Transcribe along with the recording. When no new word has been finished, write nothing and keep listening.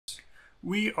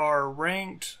We are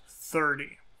ranked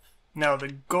 30. Now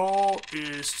the goal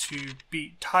is to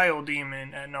beat Tile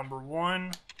Demon at number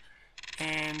 1,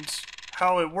 and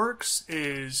how it works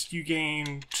is you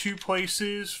gain 2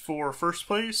 places for first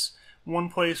place, 1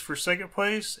 place for second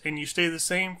place, and you stay the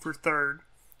same for third.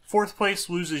 Fourth place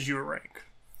loses your rank.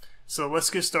 So let's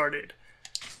get started.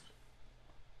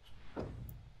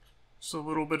 So a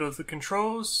little bit of the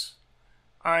controls.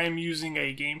 I am using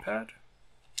a gamepad,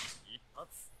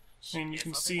 and you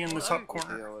can see in the top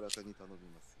corner.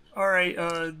 Alright,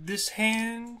 this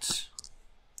hand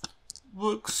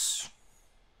looks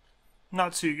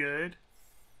not too good.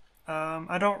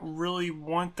 I don't really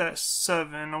want that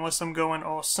 7 unless I'm going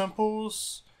all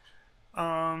simples.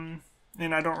 And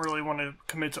I don't really want to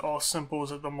commit to all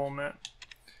simples at the moment.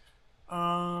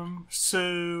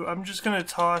 So I'm just going to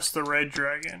toss the red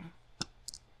dragon.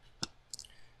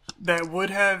 That would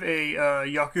have a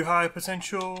Yakuza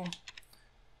potential,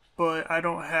 but I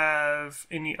don't have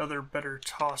any other better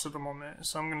toss at the moment.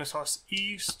 So I'm going to toss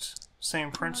east,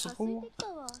 same principle.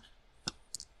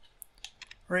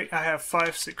 Right, I have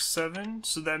 5, 6, 7,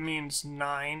 so that means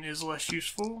 9 is less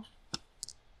useful.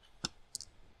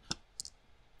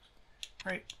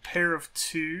 Right, pair of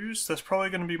 2s, that's probably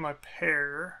going to be my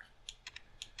pair.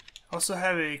 I also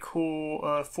have a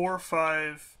cool 4,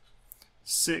 5,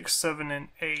 6, 7, and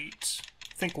 8.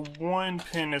 I think 1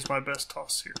 pin is my best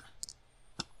toss here.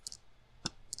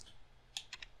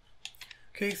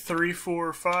 Okay, 3,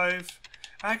 4, 5.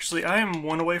 Actually, I am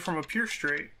 1 away from a pure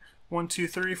straight. 1, 2,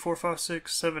 3, 4, 5,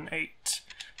 6, 7, 8.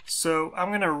 So I'm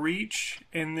going to reach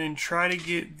and then try to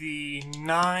get the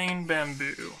 9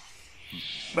 bamboo.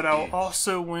 But I'll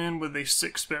also win with a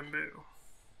 6 bamboo.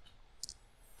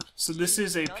 So this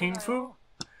is a pinfu,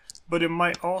 but it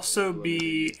might also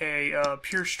be a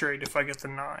pure straight if I get the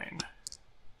 9.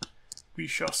 We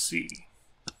shall see.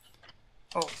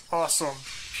 Oh, awesome.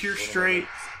 Pure straight,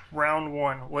 round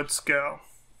 1. Let's go.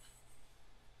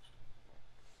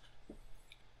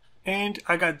 And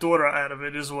I got Dora out of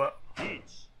it as well.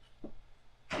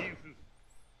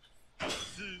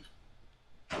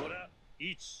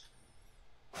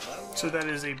 So that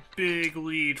is a big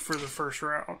lead for the first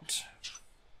round.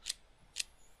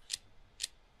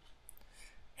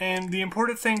 And the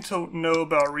important thing to know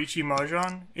about Riichi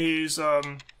Mahjong is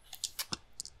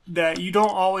that you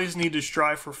don't always need to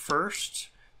strive for first.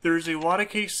 There's a lot of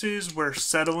cases where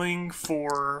settling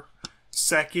for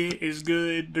second is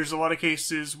good. There's a lot of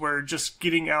cases where just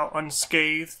getting out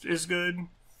unscathed is good.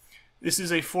 This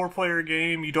is a 4-player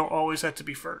game. You don't always have to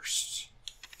be first.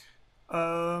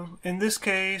 In this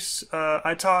case,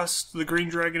 I tossed the green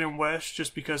dragon and west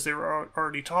just because they were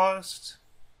already tossed.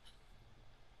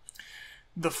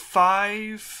 The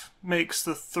 5 makes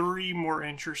the 3 more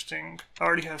interesting. I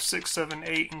already have 6, 7,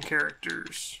 8 in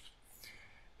characters.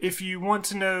 If you want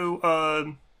to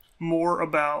know more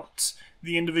about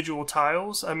the individual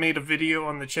tiles, I made a video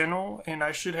on the channel, and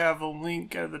I should have a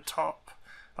link at the top.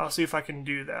 I'll see if I can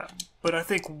do that. But I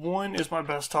think 1 is my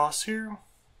best toss here.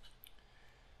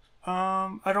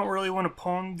 I don't really want to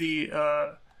pawn the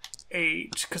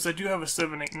 8, because I do have a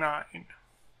 7, 8, 9.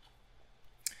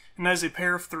 And that is a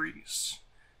pair of 3s.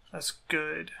 That's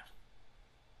good.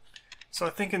 So I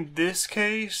think in this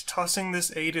case, tossing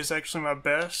this 8 is actually my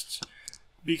best,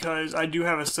 because I do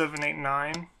have a 7, 8,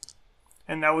 9.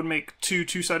 And that would make 2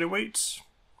 two-sided weights.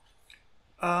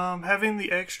 Having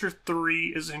the extra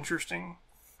 3 is interesting,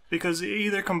 because it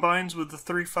either combines with the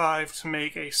 3, 5 to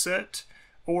make a set,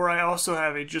 or I also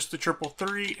have just a triple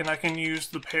 3, and I can use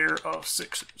the pair of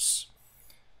 6s.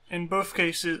 In both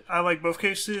cases, I like both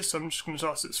cases, so I'm just going to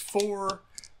toss this 4,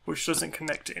 which doesn't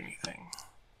connect to anything.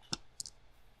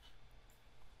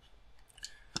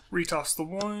 Retoss the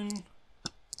 1.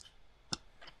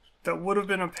 That would have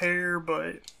been a pair,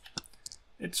 but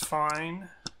it's fine.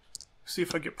 See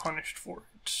if I get punished for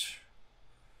it.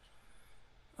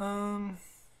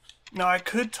 Now I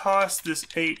could toss this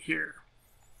 8 here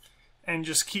and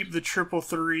just keep the triple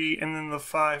 3 and then the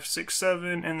 5, 6,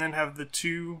 7 and then have the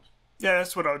 2. Yeah,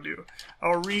 that's what I'll do.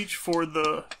 I'll reach for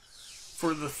the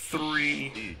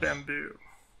 3 bamboo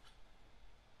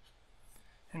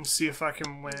and see if I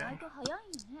can win.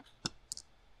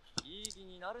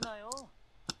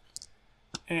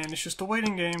 And it's just a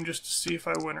waiting game just to see if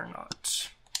I win or not.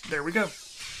 There we go.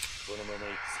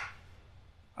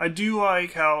 I do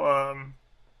like how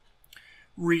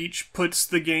Reach puts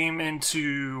the game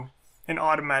into an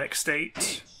automatic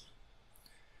state.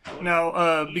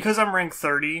 Now, because I'm ranked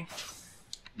 30,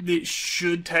 it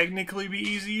should technically be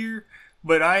easier,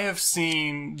 but I have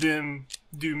seen them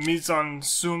do Mizan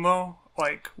Sumo,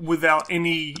 like, without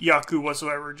any Yaku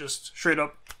whatsoever, just straight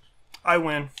up, I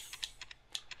win.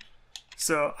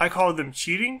 So I call them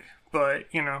cheating, but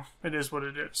you know, it is what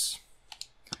it is.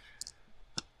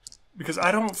 Because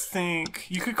I don't think,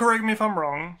 you could correct me if I'm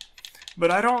wrong,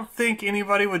 but I don't think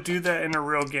anybody would do that in a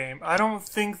real game. I don't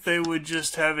think they would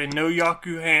just have a no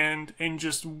Yaku hand and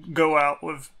just go out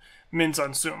with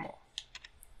Menzan Sumo.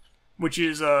 Which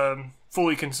is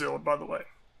fully concealed, by the way.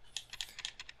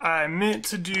 I meant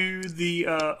to do the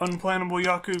unplannable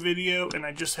Yaku video, and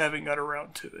I just haven't got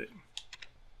around to it.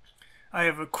 I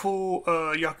have a cool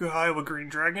Yaku High with green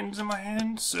dragons in my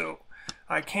hand, so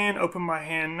I can open my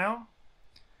hand now.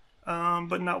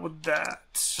 But not with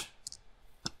that.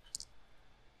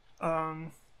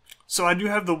 So I do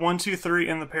have the 1, 2, 3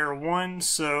 and the pair of 1s,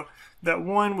 so that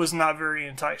 1 was not very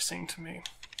enticing to me.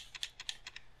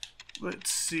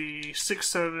 Let's see, 6,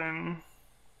 7.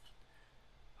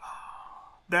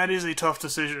 That is a tough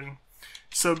decision.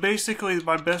 So basically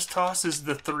my best toss is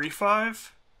the 3,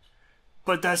 5,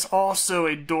 but that's also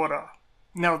a Dora.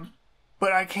 Now,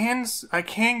 but I can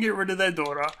get rid of that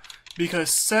Dora because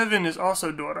 7 is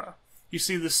also Dora. You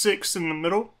see the 6 in the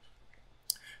middle?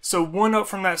 So 1 up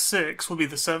from that 6 will be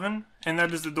the 7, and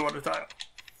that is the Dora tile.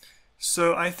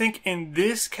 So I think in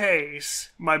this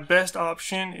case, my best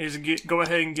option is go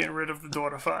ahead and get rid of the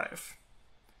Dora 5.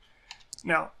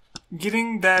 Now,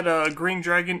 getting that green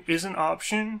dragon is an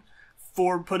option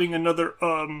for putting another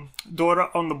Dora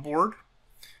on the board,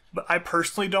 but I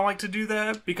personally don't like to do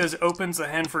that because it opens the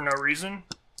hand for no reason.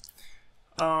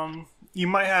 You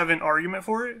might have an argument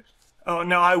for it.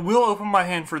 Now I will open my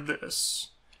hand for this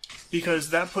because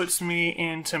that puts me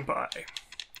in Tempai.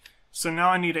 So now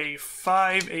I need a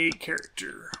 5/8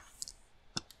 character.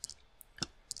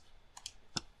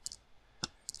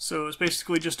 So it's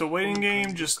basically just a waiting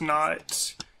game, just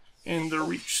not in the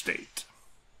reach state.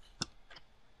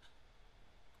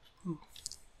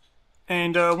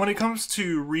 And when it comes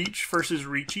to reach versus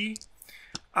Riichi,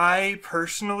 I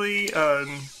personally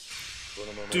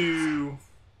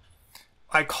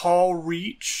I call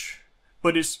reach,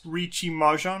 but it's Riichi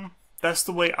Mahjong. That's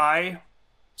the way I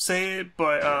say it,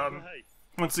 but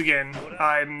once again,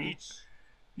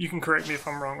 you can correct me if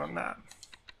I'm wrong on that.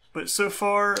 But so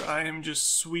far, I am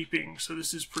just sweeping, so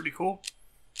this is pretty cool.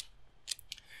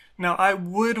 Now, I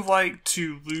would like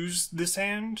to lose this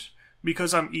hand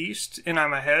because I'm east and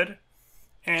I'm ahead,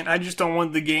 and I just don't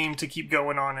want the game to keep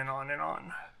going on and on and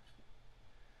on.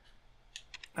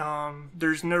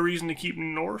 There's no reason to keep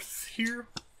north here,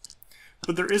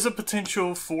 but there is a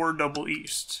potential for double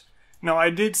east. Now,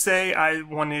 I did say I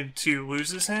wanted to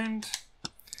lose this hand,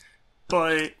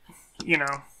 but, you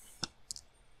know,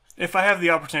 if I have the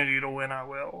opportunity to win, I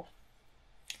will.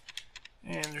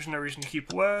 And there's no reason to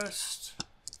keep west.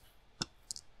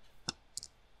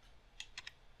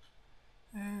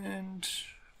 And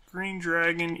green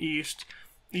dragon east.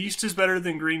 East is better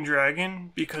than green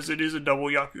dragon because it is a double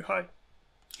Yaku High.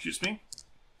 Excuse me.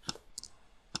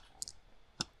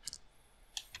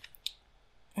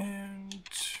 And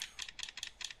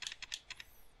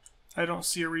I don't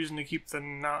see a reason to keep the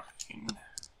 9.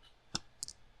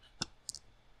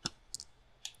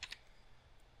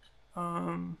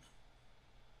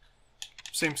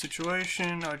 Same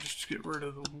situation, I'll just get rid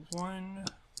of the 1.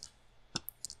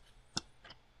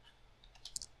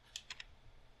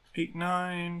 8,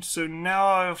 9, so now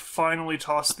I've finally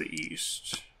tossed the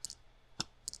east.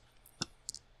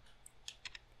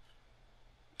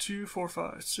 2, 4,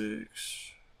 5,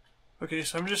 6. Okay,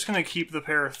 so I'm just gonna keep the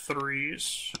pair of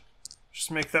 3s. Just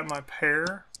make that my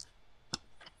pair.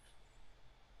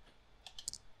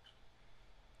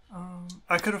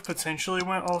 I could have potentially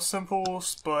went all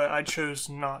simples, but I chose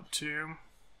not to.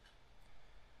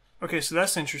 Okay, so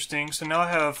that's interesting. So now I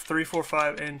have 3, 4,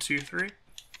 5, and 2, 3.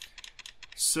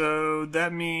 So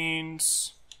that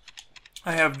means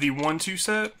I have the 1, 2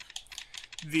 set,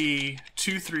 the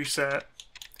 2, 3 set,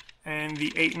 and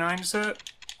the 8, 9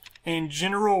 set. And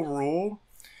general rule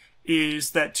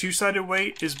is that two-sided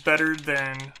weight is better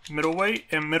than middleweight,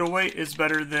 and middleweight is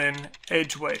better than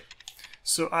edge weight.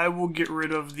 So I will get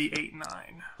rid of the 8,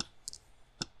 9.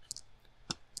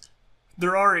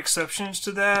 There are exceptions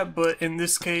to that, but in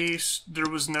this case, there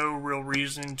was no real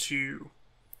reason to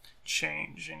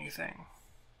change anything.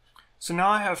 So now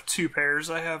I have 2 pairs.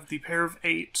 I have the pair of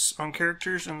 8s on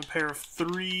characters and the pair of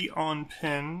 3 on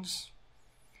pins.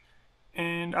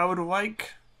 And I would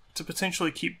like to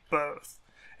potentially keep both.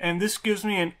 And this gives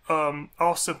me an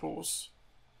all simples.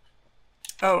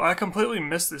 Oh, I completely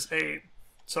missed this 8.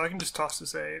 So I can just toss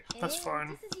this 8. That's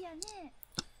fine.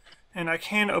 And I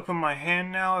can open my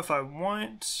hand now if I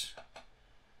want.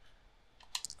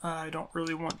 I don't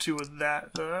really want to with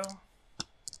that though.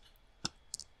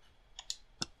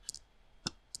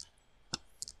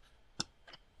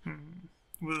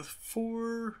 with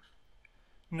 4.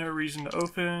 No reason to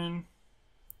open.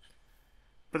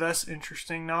 But that's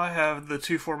interesting. Now I have the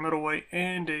 2-4 middleweight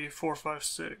and a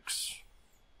 4-5-6.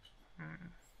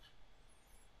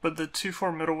 But the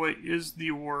 2-4 middleweight is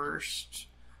the worst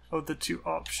of the 2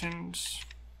 options,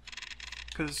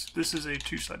 because this is a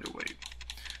 2-sided weight.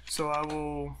 So I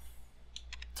will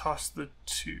toss the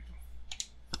 2.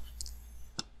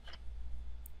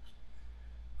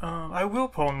 I will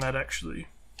pawn that actually.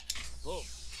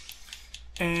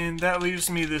 And that leaves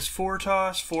me this 4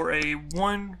 toss for a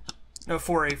 1, no,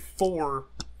 for a 4,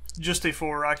 just a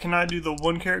 4. I cannot do the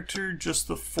 1 character, just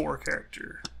the 4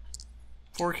 character.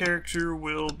 4 character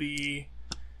will be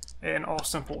an all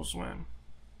simples win.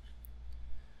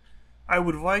 I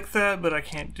would like that, but I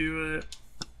can't do it.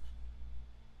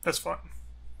 That's fine.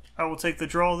 I will take the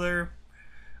draw there.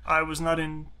 I was not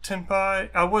in Tenpai.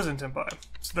 I was in Tenpai,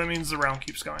 so that means the round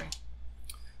keeps going.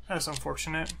 That's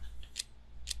unfortunate.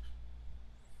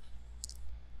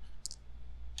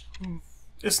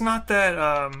 It's not that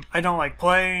I don't like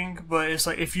playing, but it's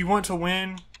like if you want to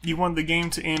win, you want the game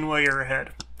to end while you're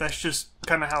ahead. That's just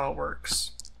kind of how it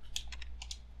works.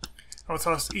 I'll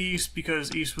toss East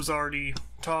because East was already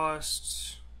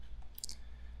tossed.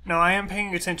 Now I am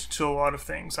paying attention to a lot of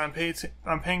things. I'm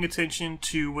paying attention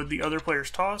to what the other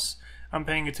players toss. I'm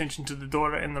paying attention to the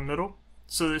Dora in the middle.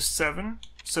 So there's 7.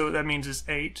 So that means it's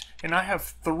 8. And I have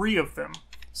 3 of them.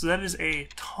 So that is a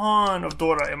ton of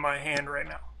Dora in my hand right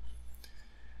now.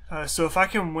 So if I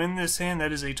can win this hand,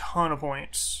 that is a ton of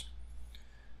points.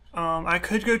 I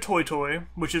could go Toy Toy,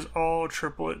 which is all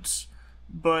triplets,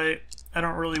 but I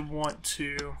don't really want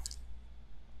to.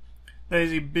 That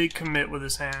is a big commit with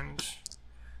this hand.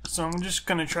 So I'm just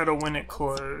going to try to win it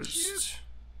closed.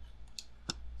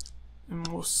 And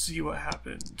we'll see what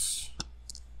happens.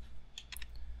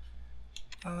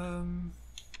 I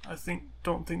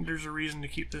don't think there's a reason to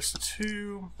keep this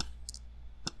 2.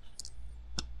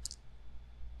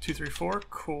 2, 3, 4,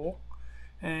 cool.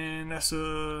 And that's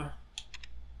a...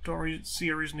 don't see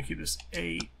a reason to keep this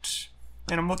 8.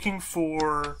 And I'm looking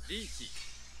for...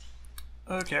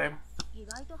 okay.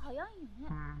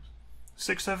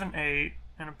 6, 7, 8,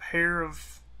 and a pair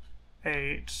of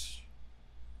 8.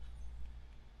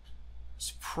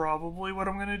 It's probably what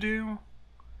I'm gonna do.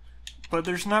 But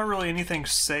there's not really anything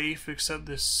safe except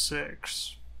this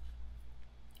 6.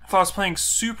 If I was playing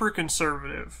super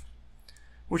conservative,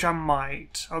 which I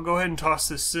might, I'll go ahead and toss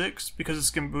this 6 because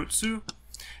it's Genbutsu.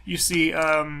 You see,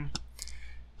 I'm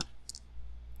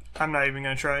not even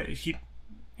gonna try it.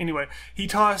 Anyway, he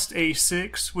tossed a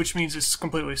 6, which means it's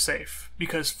completely safe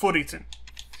because Furiten.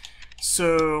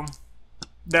 So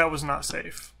that was not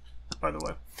safe, by the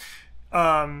way.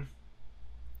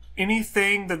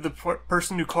 Anything that the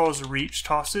person who calls Reach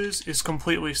tosses is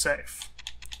completely safe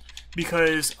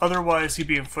because otherwise he'd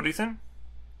be in Furiten,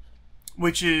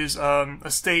 which is a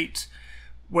state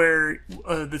where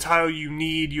the tile you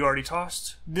need you already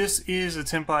tossed. This is a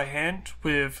Tenpai hand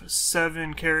with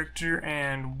 7 character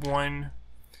and 1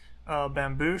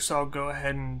 bamboo, so I'll go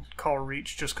ahead and call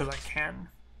Reach just because I can.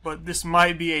 But this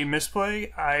might be a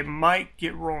misplay. I might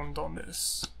get rolled on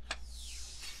this.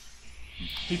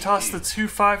 He tossed the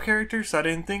 2-5 character, so I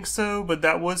didn't think so, but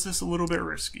that was just a little bit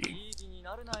risky.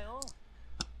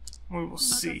 We will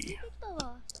see.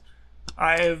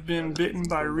 I have been bitten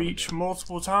by Reach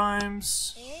multiple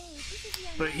times,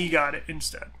 but he got it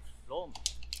instead.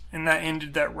 And that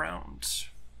ended that round.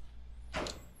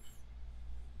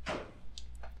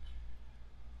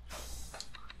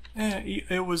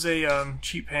 It was a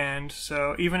cheap hand,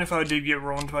 so even if I did get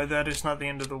rolled by that, it's not the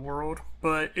end of the world.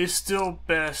 But it's still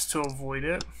best to avoid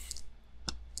it.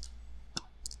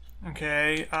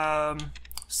 Okay,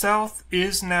 South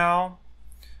is now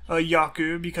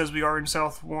Yaku because we are in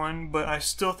South 1, but I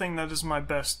still think that is my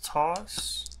best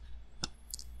toss.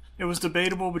 It was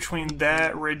debatable between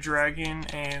that, Red Dragon,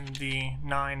 and the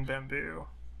 9 Bamboo.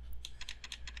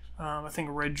 I think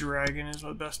Red Dragon is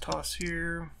my best toss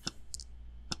here.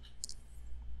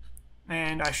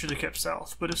 And I should have kept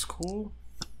South, but it's cool.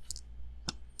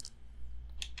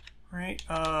 Right,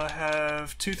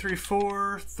 have 2, 3,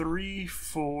 4, 3,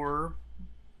 4,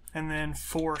 and then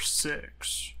 4,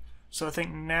 6. So I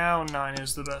think now 9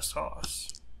 is the best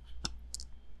toss.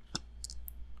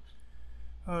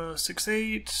 6,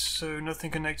 8, so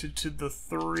nothing connected to the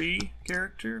 3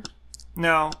 character.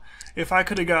 Now, if I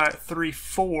could have got 3,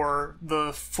 4,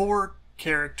 the 4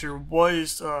 character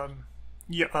was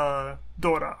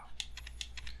Dora.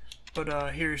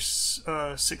 But here's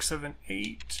 6, 7,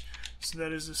 8. So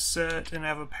that is a set, and I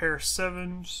have a pair of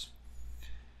 7s.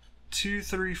 2,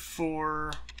 3,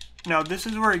 4, Now this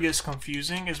is where it gets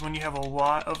confusing, is when you have a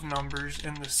lot of numbers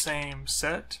in the same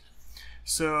set.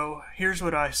 So here's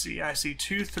what I see. I see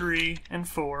 2, 3, and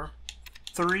 4,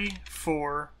 3,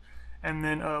 4, and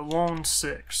then a lone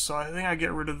 6. So I think I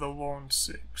get rid of the lone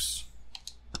 6.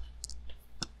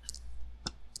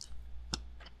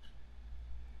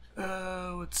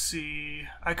 Let's see.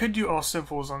 I could do all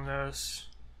simples on this.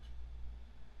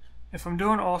 If I'm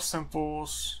doing all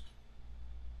simples,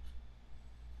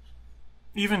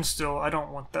 even still, I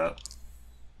don't want that.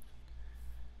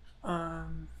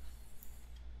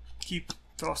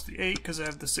 Toss the 8 because I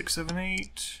have the 6, 7,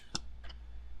 8.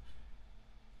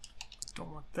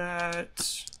 Don't want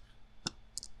that.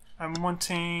 I'm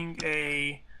wanting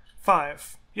a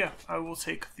 5. Yeah, I will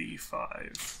take the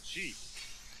 5.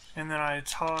 And then I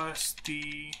toss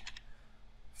the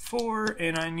 4,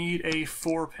 and I need a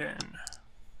 4 pin.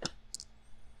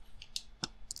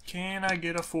 Can I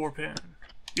get a 4 pin?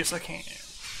 Yes, I can.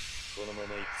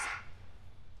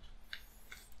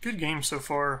 Good game so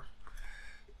far.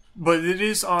 But it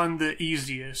is on the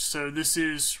easiest, so this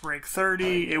is rank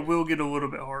 30. It will get a little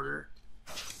bit harder.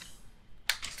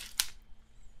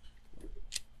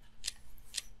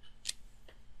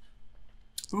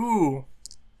 Ooh.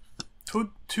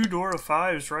 Two Dora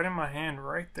 5s right in my hand,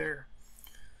 right there.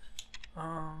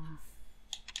 I'm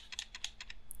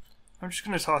just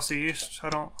going to toss East. I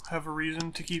don't have a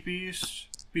reason to keep East,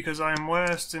 because I am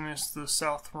West and it's the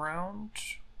South round.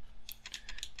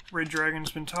 Red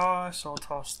Dragon's been tossed, so I'll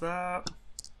toss that.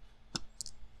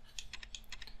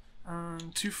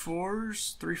 2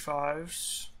 4s, 3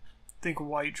 5s. I think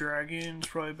White Dragon's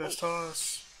probably best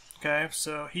toss. Okay,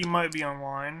 so he might be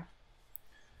online.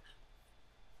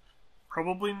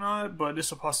 Probably not, but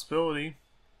it's a possibility.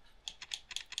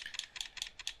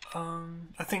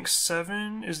 I think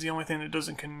 7 is the only thing that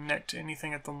doesn't connect to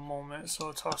anything at the moment, so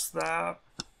I'll toss that.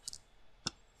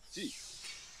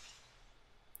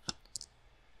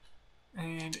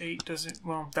 And 8 doesn't,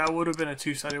 well, that would have been a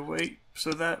 2-sided weight,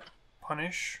 so that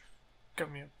punished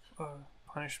me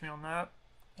on that.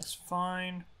 That's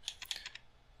fine.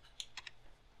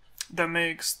 That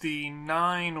makes the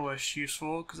 9 less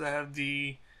useful, because I have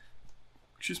the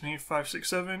 5, 6,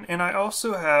 7, and I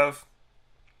also have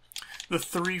the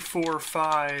 3, 4,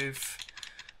 5,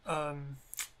 what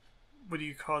do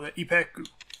you call that? Ipeku.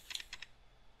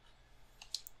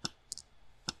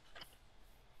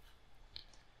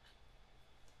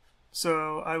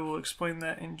 So I will explain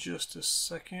that in just a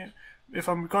second. If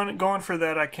I'm going for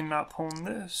that, I cannot pawn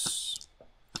this.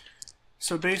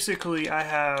 So basically I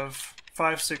have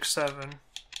 5, 6, 7.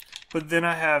 But then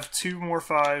I have 2 more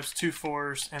 5s, 2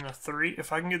 4s, and a 3.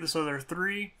 If I can get this other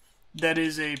 3, that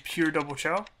is a pure double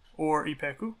chow, or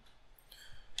Ipeku.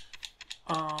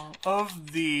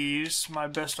 Of these, my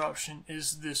best option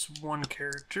is this one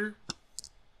character.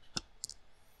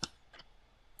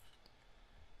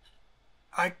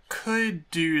 I could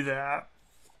do that.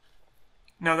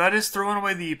 Now that is throwing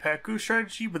away the Ipeku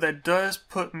strategy, but that does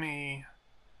put me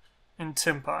in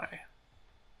Tenpai.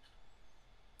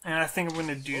 And I think I'm going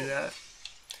to do that.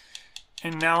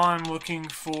 And now I'm looking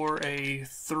for a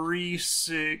 3,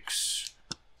 6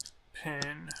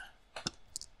 pin.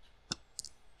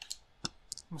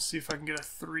 Let's see if I can get a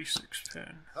 3, 6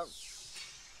 pin.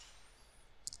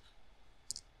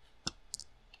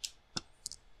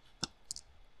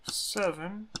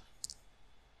 7.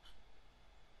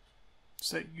 Is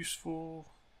that useful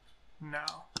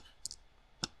now?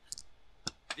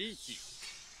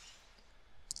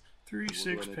 3,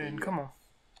 6 pin, come on.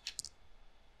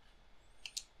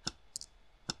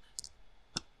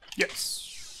 Yes.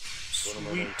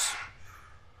 Sweet.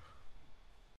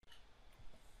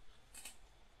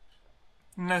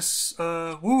 And that's,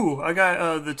 woo, I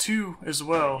got the 2 as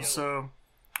well, so,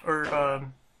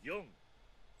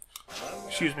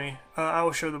 excuse me, I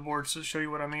will show the board to show you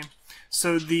what I mean.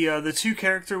 So the 2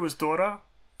 character was Dora,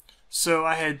 so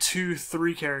I had 2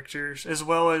 3 characters, as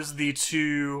well as the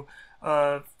 2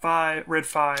 red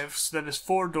 5s, that is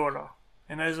 4 Dora,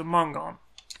 and that is a Mangon.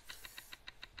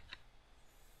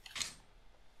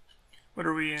 What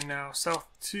are we in now? South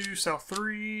 2, South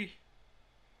 3,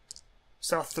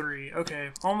 South 3.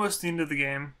 Okay, almost the end of the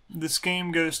game. This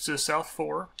game goes to South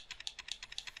 4.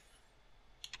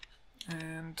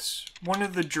 And one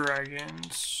of the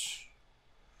dragons.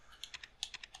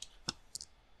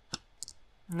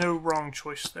 No wrong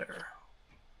choice there.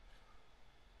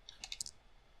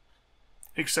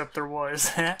 Except there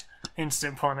was.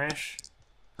 Instant punish.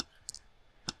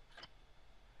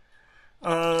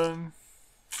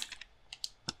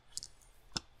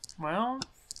 Well,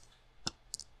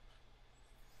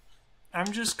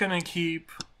 I'm just gonna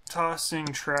keep tossing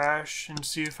trash and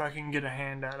see if I can get a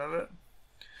hand out of it.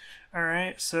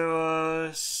 Alright,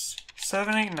 so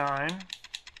 7, 8, 9.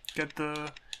 Got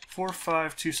the 4,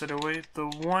 5, 2 set of weight, the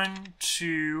 1,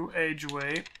 2 edge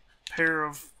weight, pair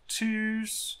of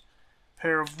 2s,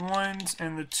 pair of 1s,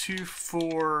 and the 2,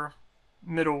 4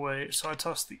 middle weight. So I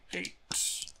toss the 8,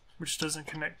 which doesn't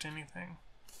connect to anything.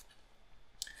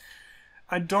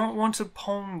 I don't want to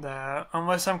palm that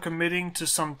unless I'm committing to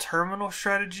some terminal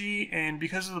strategy, and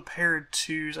because of the pair of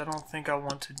 2s, I don't think I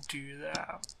want to do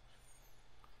that.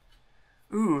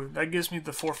 Ooh, that gives me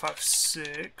the 4, 5,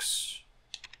 6.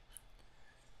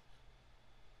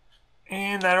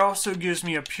 And that also gives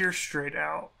me a pure straight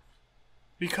out.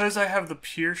 Because I have the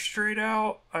pure straight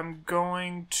out, I'm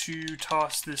going to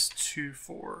toss this 2,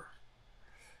 4.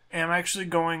 And I'm actually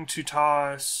going to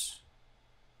toss...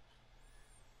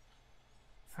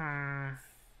 I'm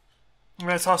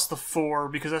going to toss the 4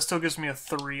 because that still gives me a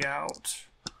 3 out.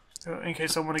 In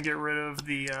case I want to get rid of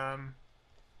the...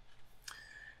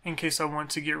 in case I want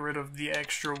to get rid of the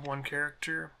extra 1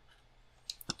 character.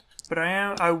 But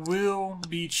I will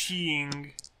be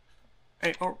cheating.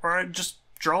 Hey, or I just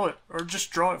draw it. Or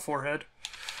just draw it forehead.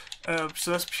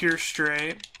 So that's pure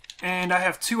straight. And I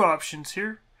have 2 options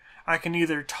here. I can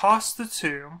either toss the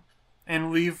 2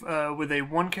 and leave with a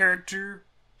 1 character,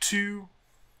 2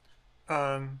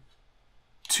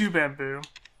 bamboo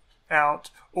out,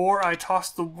 or I toss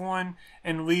the 1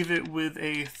 and leave it with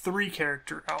a 3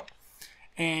 character out.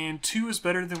 And 2 is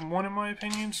better than 1 in my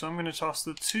opinion, so I'm going to toss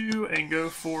the 2 and go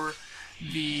for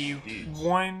the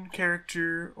 1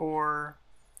 character or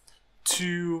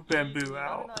 2 bamboo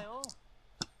out.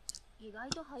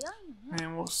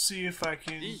 And we'll see if I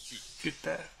can get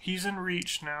that. He's in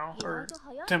reach now, or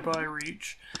temporary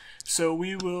reach. So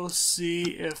we will see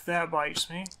if that bites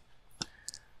me.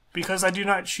 Because I do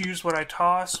not choose what I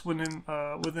toss within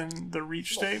the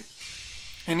reach state.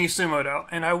 And he sumoed out.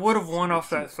 And I would have won off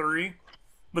that 3,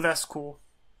 but that's cool.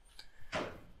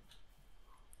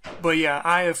 But yeah,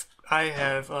 I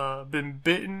have been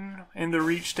bitten in the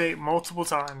reach state multiple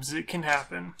times. It can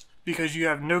happen. Because you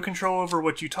have no control over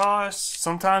what you toss.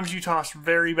 Sometimes you toss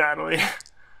very badly.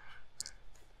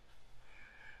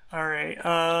 Alright,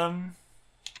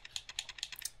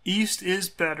 East is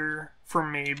better for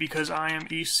me because I am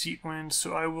East sequence,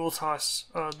 so I will toss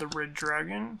the red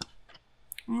dragon.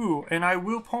 Ooh, and I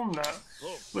will palm that.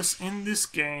 What's in this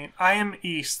game? I am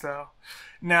East though.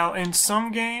 Now, in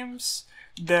some games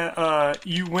that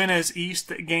you win as East,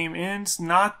 the game ends.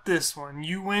 Not this one.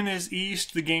 You win as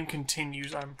East, the game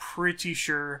continues. I'm pretty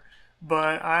sure,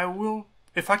 but I will.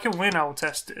 If I can win, I will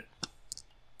test it.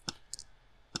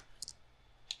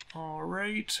 All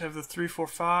right, I have the 3, 4,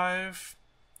 5.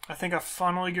 I think I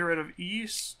finally get rid of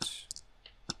East.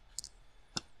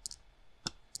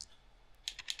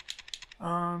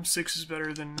 6 is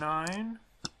better than 9.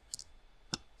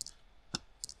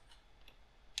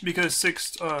 Because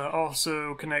 6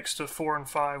 also connects to 4 and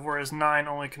 5, whereas 9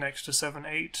 only connects to 7,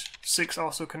 8. 6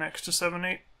 also connects to 7,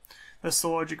 8. That's the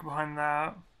logic behind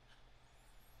that.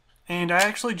 And I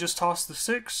actually just tossed the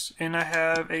 6, and I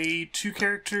have a 2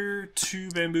 character,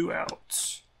 2 bamboo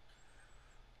outs.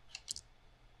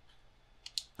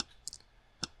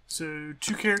 So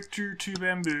 2 character, 2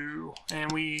 bamboo,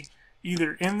 and we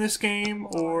either end this game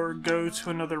or go to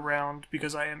another round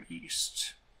because I am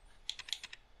East.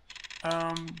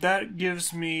 That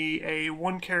gives me a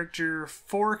 1 character,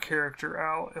 4 character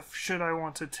out if should I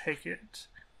want to take it.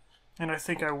 And I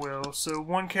think I will. So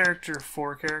 1 character,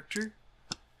 4 character.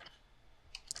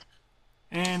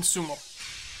 And sumo.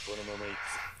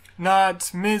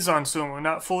 Not mids on sumo,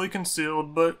 not fully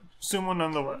concealed, but sumo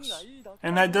nonetheless.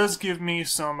 And that does give me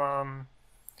some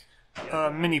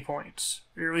mini points.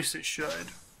 Or at least it should.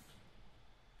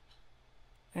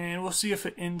 And we'll see if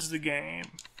it ends the game.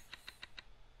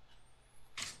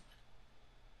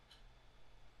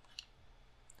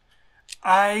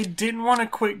 I didn't want to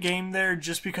quit game there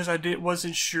just because I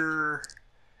wasn't sure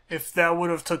if that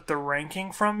would have took the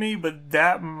ranking from me, but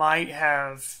that might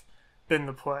have been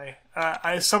the play.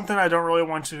 It's something I don't really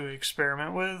want to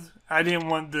experiment with. I didn't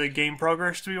want the game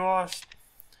progress to be lost,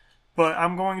 but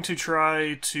I'm going to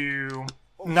try to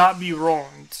not be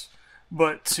wronged,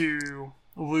 but to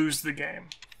lose the game.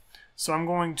 So I'm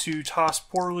going to toss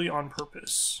poorly on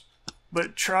purpose,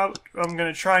 but I'm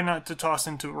going to try not to toss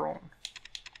into wrong.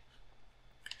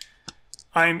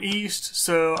 I'm East,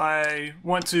 so I'm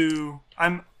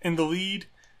in the lead,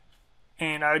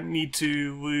 and I need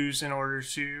to lose in order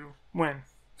to win.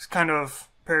 It's kind of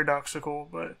paradoxical,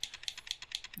 but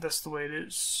that's the way it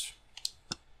is.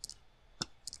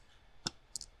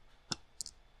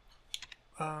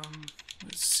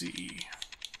 Let's see.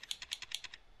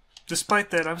 despite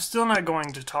that, I'm still not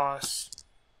going to toss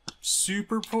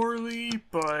super poorly,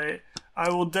 but I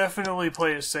will definitely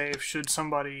play it safe should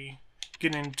somebody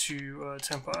get into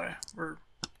Tenpai or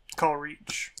call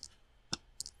Reach.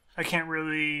 I can't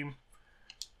really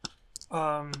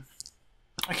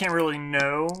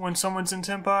know when someone's in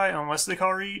Tenpai unless they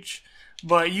call Reach,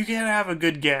 but you can have a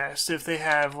good guess if they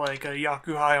have like a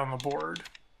Yakuhai on the board,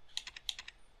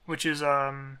 which is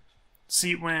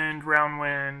Seat Wind, Round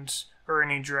Wind, or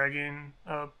any Dragon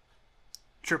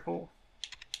triple.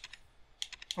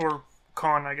 Or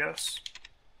con, I guess.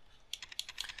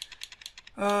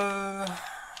 I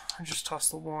just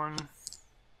tossed the 1.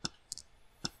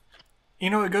 You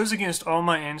know, it goes against all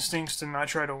my instincts to not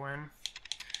try to win.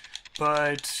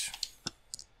 But,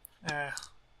 I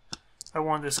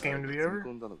want this game to be over.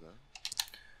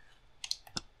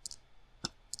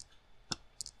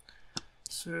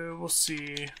 So, we'll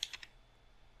see.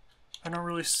 I don't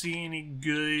really see any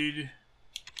good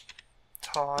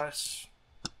toss.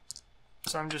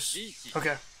 So I'm just...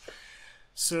 Okay.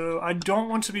 So I don't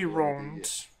want to be roamed.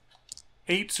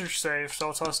 8s are safe, so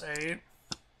I'll toss 8.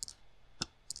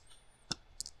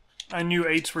 I knew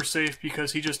 8s were safe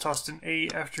because he just tossed an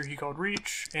 8 after he called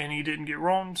Reach, and he didn't get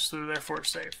roamed, so therefore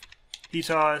it's safe. He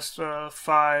tossed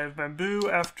 5 Bamboo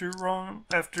after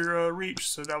Reach,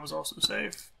 so that was also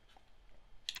safe.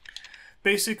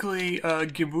 Basically,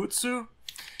 Gibutsu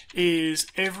is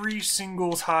every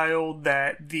single tile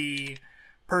that the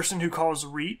person who calls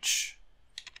Reach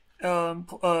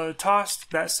tossed,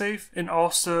 that's safe, and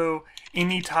also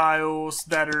any tiles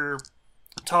that are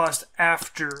tossed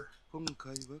after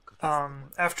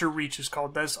Reach is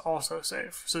called, that's also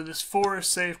safe. So this 4 is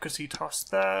safe because he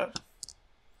tossed that.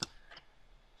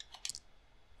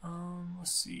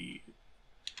 Let's see,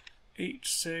 8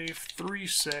 safe, 3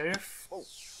 safe.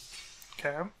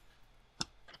 Okay.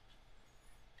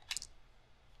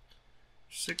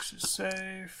 6 is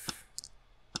safe.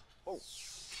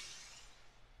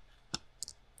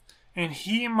 And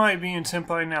he might be in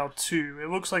Tenpai now too. It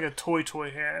looks like a toy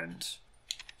hand.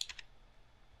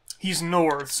 He's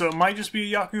north, so it might just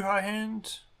be a Yakuhai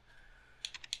hand.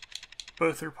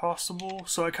 Both are possible,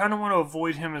 so I kind of want to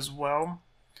avoid him as well.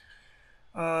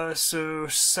 So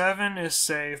 7 is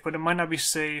safe, but it might not be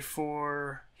safe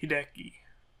for Hidaki.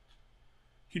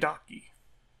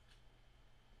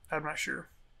 I'm not sure.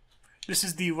 This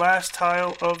is the last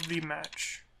tile of the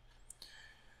match.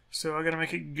 So I gotta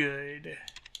make it good.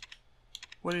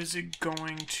 What is it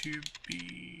going to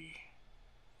be?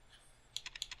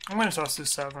 I'm gonna toss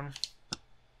this 7.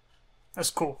 That's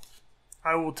cool.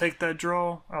 I will take that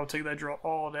draw. I will take that draw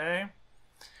all day.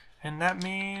 And that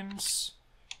means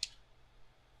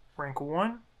rank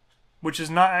 1, which is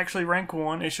not actually rank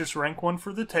 1, it's just rank 1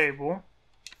 for the table.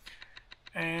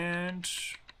 And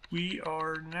we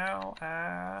are now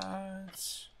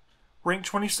at rank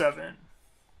 27.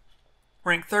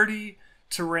 Rank 30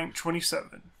 to rank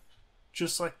 27.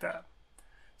 Just like that.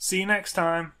 See you next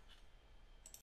time.